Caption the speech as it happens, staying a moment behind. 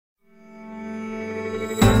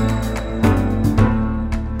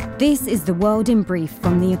This is The World in Brief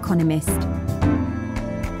from The Economist.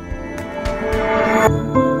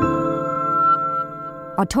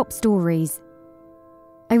 Our top stories.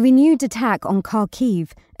 A renewed attack on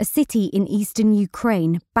Kharkiv, a city in eastern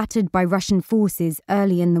Ukraine battered by Russian forces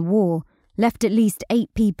early in the war, left at least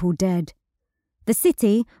 8 people dead. The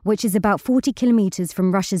city, which is about 40 kilometres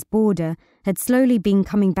from Russia's border, had slowly been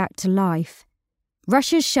coming back to life.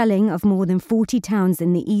 Russia's shelling of more than 40 towns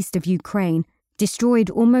in the east of Ukraine destroyed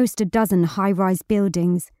almost a dozen high-rise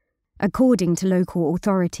buildings, according to local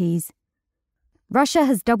authorities. Russia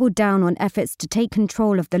has doubled down on efforts to take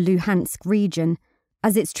control of the Luhansk region,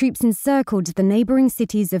 as its troops encircled the neighbouring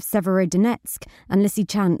cities of Severodonetsk and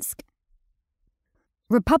Lysychansk.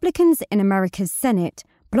 Republicans in America's Senate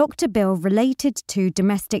blocked a bill related to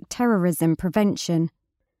domestic terrorism prevention,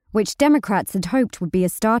 which Democrats had hoped would be a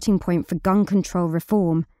starting point for gun control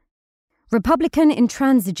reform. Republican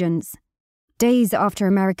intransigence, days after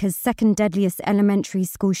America's second deadliest elementary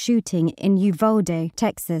school shooting in Uvalde,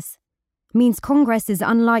 Texas, means Congress is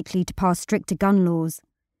unlikely to pass stricter gun laws.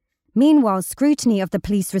 Meanwhile, scrutiny of the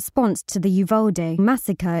police response to the Uvalde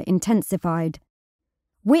massacre intensified.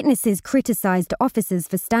 Witnesses criticised officers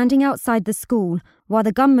for standing outside the school while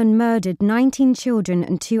the gunman murdered 19 children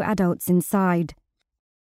and 2 adults inside.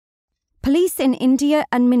 Police in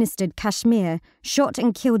India-administered Kashmir shot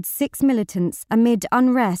and killed 6 militants amid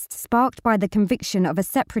unrest sparked by the conviction of a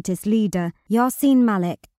separatist leader, Yasin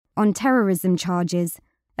Malik, on terrorism charges.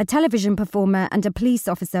 A television performer and a police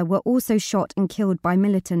officer were also shot and killed by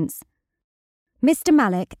militants. Mr.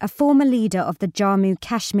 Malik, a former leader of the Jammu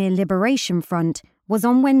Kashmir Liberation Front, was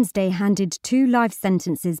on Wednesday handed 2 life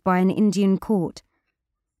sentences by an Indian court.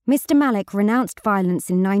 Mr. Malik renounced violence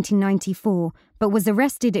in 1994, but was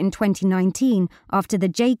arrested in 2019 after the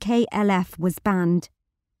JKLF was banned.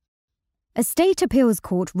 A state appeals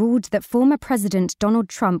court ruled that former President Donald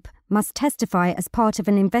Trump must testify as part of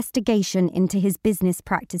an investigation into his business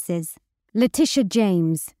practices. Letitia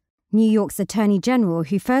James, New York's Attorney General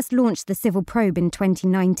who first launched the civil probe in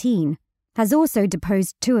 2019, has also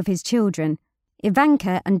deposed 2 of his children,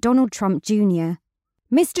 Ivanka and Donald Trump Jr.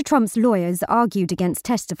 Mr. Trump's lawyers argued against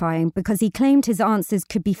testifying because he claimed his answers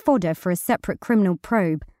could be fodder for a separate criminal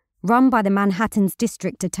probe run by the Manhattan's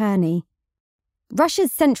district attorney.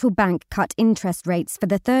 Russia's central bank cut interest rates for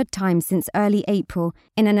the 3rd time since early April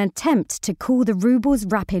in an attempt to cool the ruble's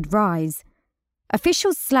rapid rise.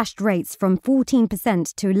 Officials slashed rates from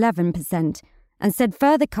 14% to 11% and said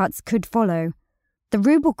further cuts could follow. The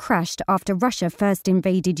ruble crashed after Russia first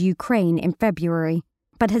invaded Ukraine in February,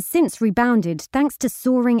 but has since rebounded thanks to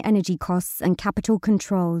soaring energy costs and capital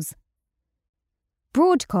controls.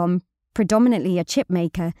 Broadcom, predominantly a chip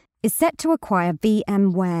maker, is set to acquire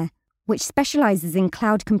VMware, which specializes in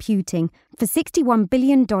cloud computing, for $61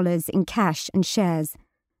 billion in cash and shares.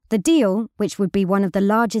 The deal, which would be one of the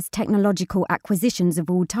largest technological acquisitions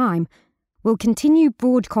of all time, will continue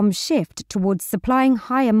Broadcom's shift towards supplying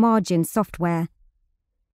higher-margin software.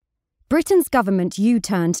 Britain's government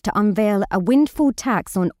U-turned to unveil a windfall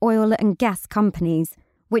tax on oil and gas companies,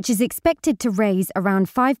 which is expected to raise around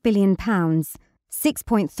 £5 billion,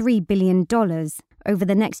 $6.3 billion, over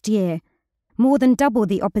the next year, more than double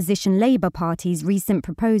the opposition Labour Party's recent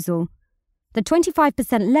proposal. The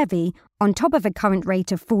 25% levy, on top of a current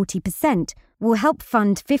rate of 40%, will help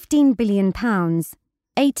fund £15 billion,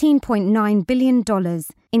 $18.9 billion,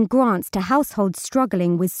 in grants to households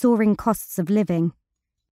struggling with soaring costs of living.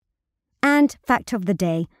 And, fact of the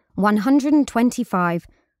day, 125,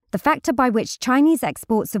 the factor by which Chinese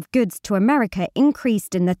exports of goods to America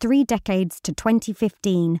increased in the 3 decades to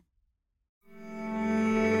 2015.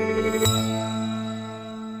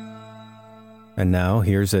 And now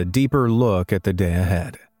here's a deeper look at the day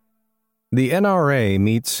ahead. The NRA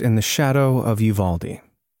meets in the shadow of Uvalde.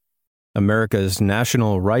 America's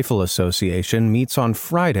National Rifle Association meets on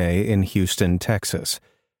Friday in Houston, Texas.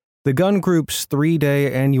 The gun group's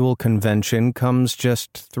 3-day annual convention comes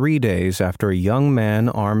just 3 days after a young man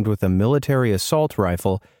armed with a military assault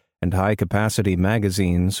rifle and high-capacity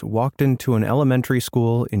magazines walked into an elementary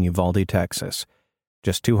school in Uvalde, Texas,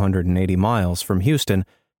 just 280 miles from Houston,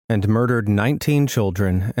 and murdered 19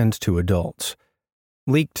 children and 2 adults.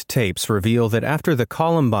 Leaked tapes reveal that after the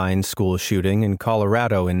Columbine school shooting in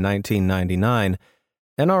Colorado in 1999,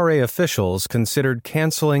 NRA officials considered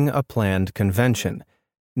canceling a planned convention.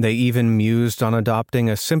 They even mused on adopting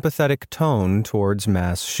a sympathetic tone towards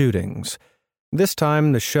mass shootings. This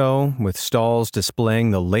time, the show, with stalls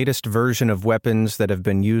displaying the latest version of weapons that have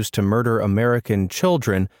been used to murder American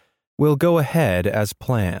children, will go ahead as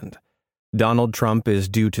planned. Donald Trump is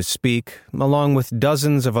due to speak, along with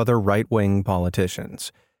dozens of other right-wing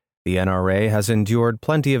politicians. The NRA has endured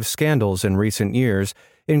plenty of scandals in recent years,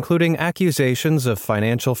 including accusations of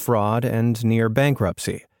financial fraud and near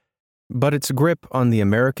bankruptcy. But its grip on the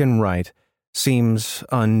American right seems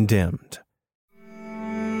undimmed.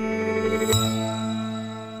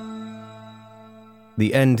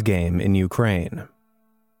 The endgame in Ukraine.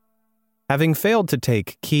 Having failed to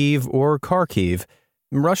take Kyiv or Kharkiv,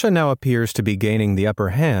 Russia now appears to be gaining the upper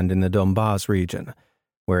hand in the Donbas region,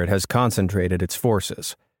 where it has concentrated its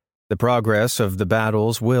forces. The progress of the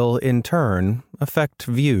battles will, in turn, affect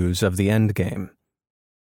views of the endgame.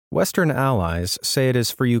 Western allies say it is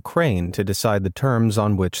for Ukraine to decide the terms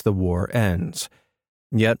on which the war ends.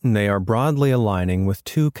 Yet they are broadly aligning with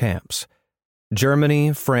two camps.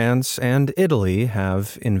 Germany, France, and Italy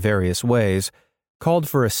have, in various ways, called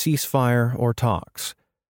for a ceasefire or talks.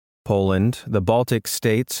 Poland, the Baltic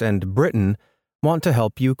states, and Britain want to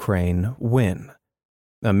help Ukraine win.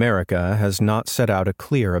 America has not set out a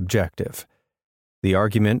clear objective. The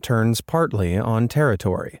argument turns partly on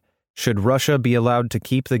territory. Should Russia be allowed to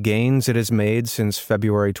keep the gains it has made since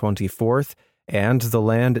February 24th and the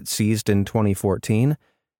land it seized in 2014?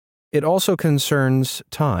 It also concerns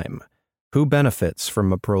time. Who benefits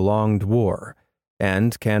from a prolonged war?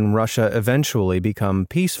 And can Russia eventually become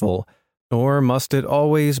peaceful, or must it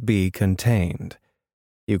always be contained?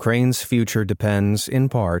 Ukraine's future depends, in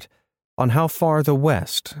part, on how far the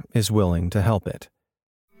West is willing to help it.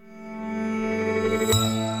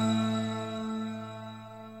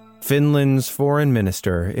 Finland's foreign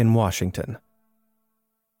minister in Washington.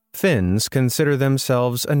 Finns consider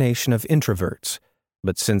themselves a nation of introverts,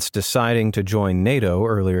 but since deciding to join NATO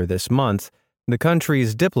earlier this month, the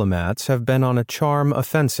country's diplomats have been on a charm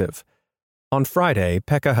offensive. On Friday,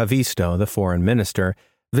 Pekka Haavisto, the foreign minister,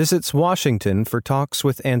 visits Washington for talks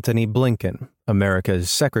with Antony Blinken, America's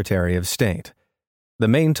Secretary of State. The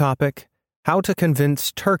main topic: how to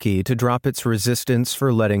convince Turkey to drop its resistance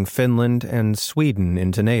for letting Finland and Sweden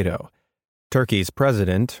into NATO. Turkey's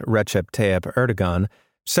president, Recep Tayyip Erdogan,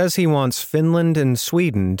 says he wants Finland and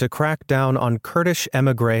Sweden to crack down on Kurdish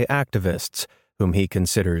émigré activists, whom he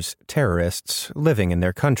considers terrorists living in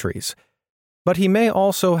their countries. But he may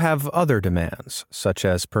also have other demands, such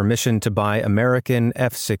as permission to buy American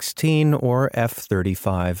F-16 or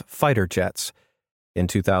F-35 fighter jets. In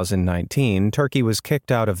 2019, Turkey was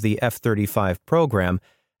kicked out of the F-35 program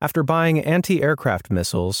after buying anti-aircraft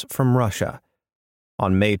missiles from Russia.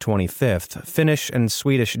 On May 25th, Finnish and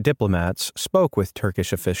Swedish diplomats spoke with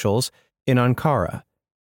Turkish officials in Ankara.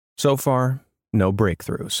 So far, no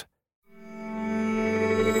breakthroughs.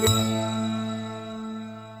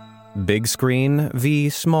 Big screen v.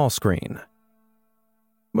 small screen.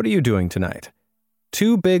 What are you doing tonight?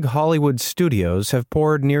 Two big Hollywood studios have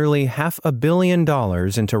poured nearly $500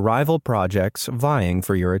 million into rival projects vying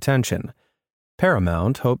for your attention.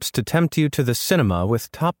 Paramount hopes to tempt you to the cinema with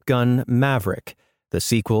Top Gun: Maverick, the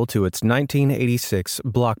sequel to its 1986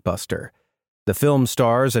 blockbuster. The film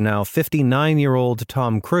stars a now 59-year-old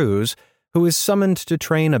Tom Cruise, who is summoned to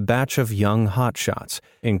train a batch of young hotshots,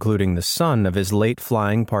 including the son of his late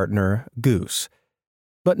flying partner, Goose.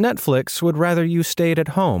 But Netflix would rather you stayed at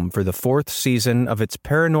home for the fourth season of its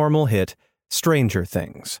paranormal hit, Stranger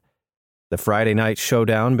Things. The Friday night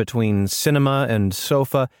showdown between cinema and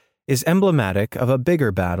sofa is emblematic of a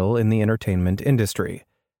bigger battle in the entertainment industry.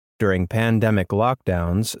 During pandemic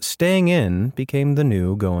lockdowns, staying in became the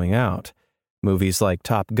new going out. Movies like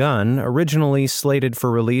Top Gun, originally slated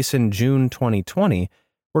for release in June 2020,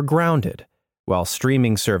 were grounded, while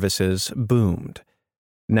streaming services boomed.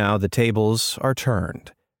 Now the tables are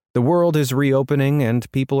turned. The world is reopening and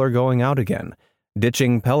people are going out again,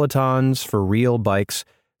 ditching Pelotons for real bikes,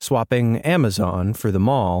 swapping Amazon for the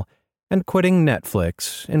mall, and quitting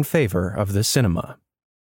Netflix in favor of the cinema.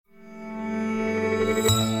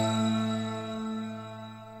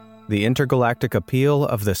 The intergalactic appeal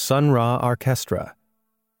of the Sun Ra Orchestra.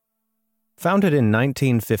 Founded in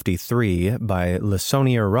 1953 by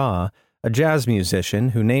Lasonia Ra, a jazz musician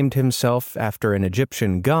who named himself after an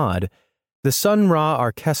Egyptian god, the Sun Ra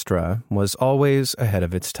Orchestra was always ahead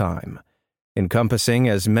of its time. Encompassing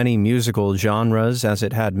as many musical genres as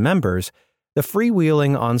it had members, the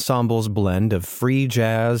freewheeling ensemble's blend of free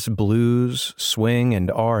jazz, blues, swing, and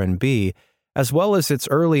R&B, as well as its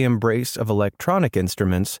early embrace of electronic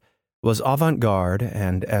instruments, was avant-garde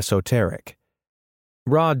and esoteric.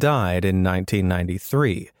 Ra died in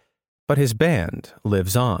 1993, but his band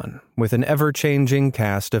lives on, with an ever-changing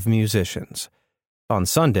cast of musicians. On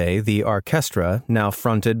Sunday, the orchestra, now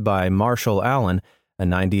fronted by Marshall Allen, a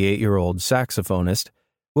 98-year-old saxophonist,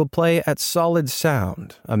 will play at Solid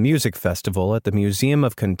Sound, a music festival at the Museum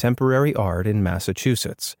of Contemporary Art in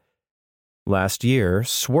Massachusetts. Last year,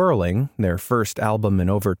 Swirling, their first album in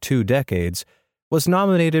over 2 decades, was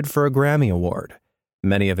nominated for a Grammy Award.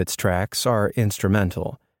 Many of its tracks are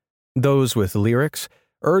instrumental. Those with lyrics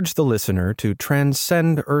urge the listener to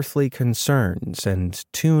transcend earthly concerns and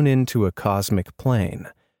tune into a cosmic plane.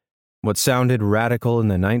 What sounded radical in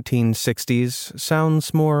the 1960s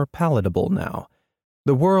sounds more palatable now.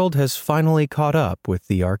 The world has finally caught up with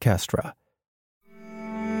the orchestra.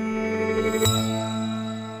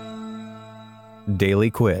 Daily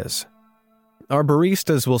Quiz. Our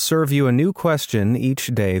baristas will serve you a new question each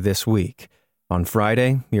day this week. On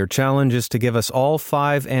Friday, your challenge is to give us all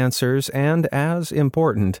 5 answers and, as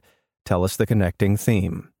important, tell us the connecting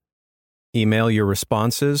theme. Email your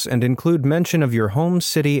responses and include mention of your home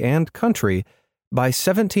city and country by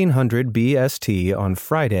 1700 BST on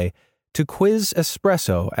Friday to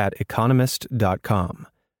quizespresso@economist.com.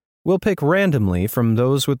 We'll pick randomly from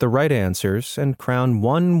those with the right answers and crown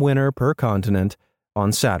one winner per continent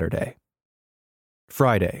on Saturday.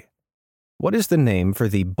 Friday. What is the name for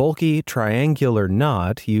the bulky triangular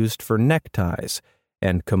knot used for neckties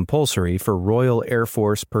and compulsory for Royal Air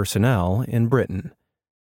Force personnel in Britain?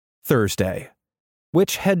 Thursday.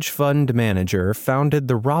 Which hedge fund manager founded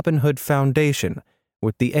the Robin Hood Foundation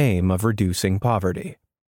with the aim of reducing poverty?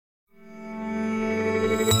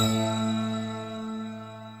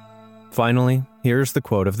 Finally, here's the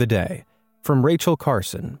quote of the day, from Rachel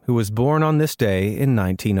Carson, who was born on this day in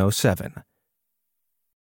 1907.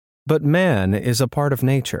 But man is a part of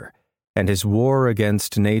nature, and his war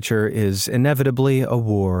against nature is inevitably a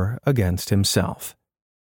war against himself.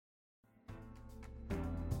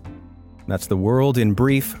 That's the world in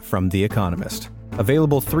brief from The Economist,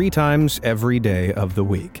 available 3 times every day of the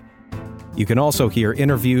week. You can also hear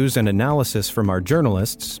interviews and analysis from our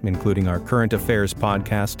journalists, including our current affairs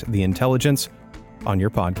podcast, The Intelligence, on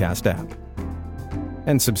your podcast app.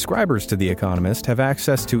 And subscribers to The Economist have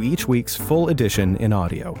access to each week's full edition in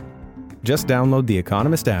audio. Just download the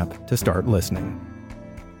Economist app to start listening.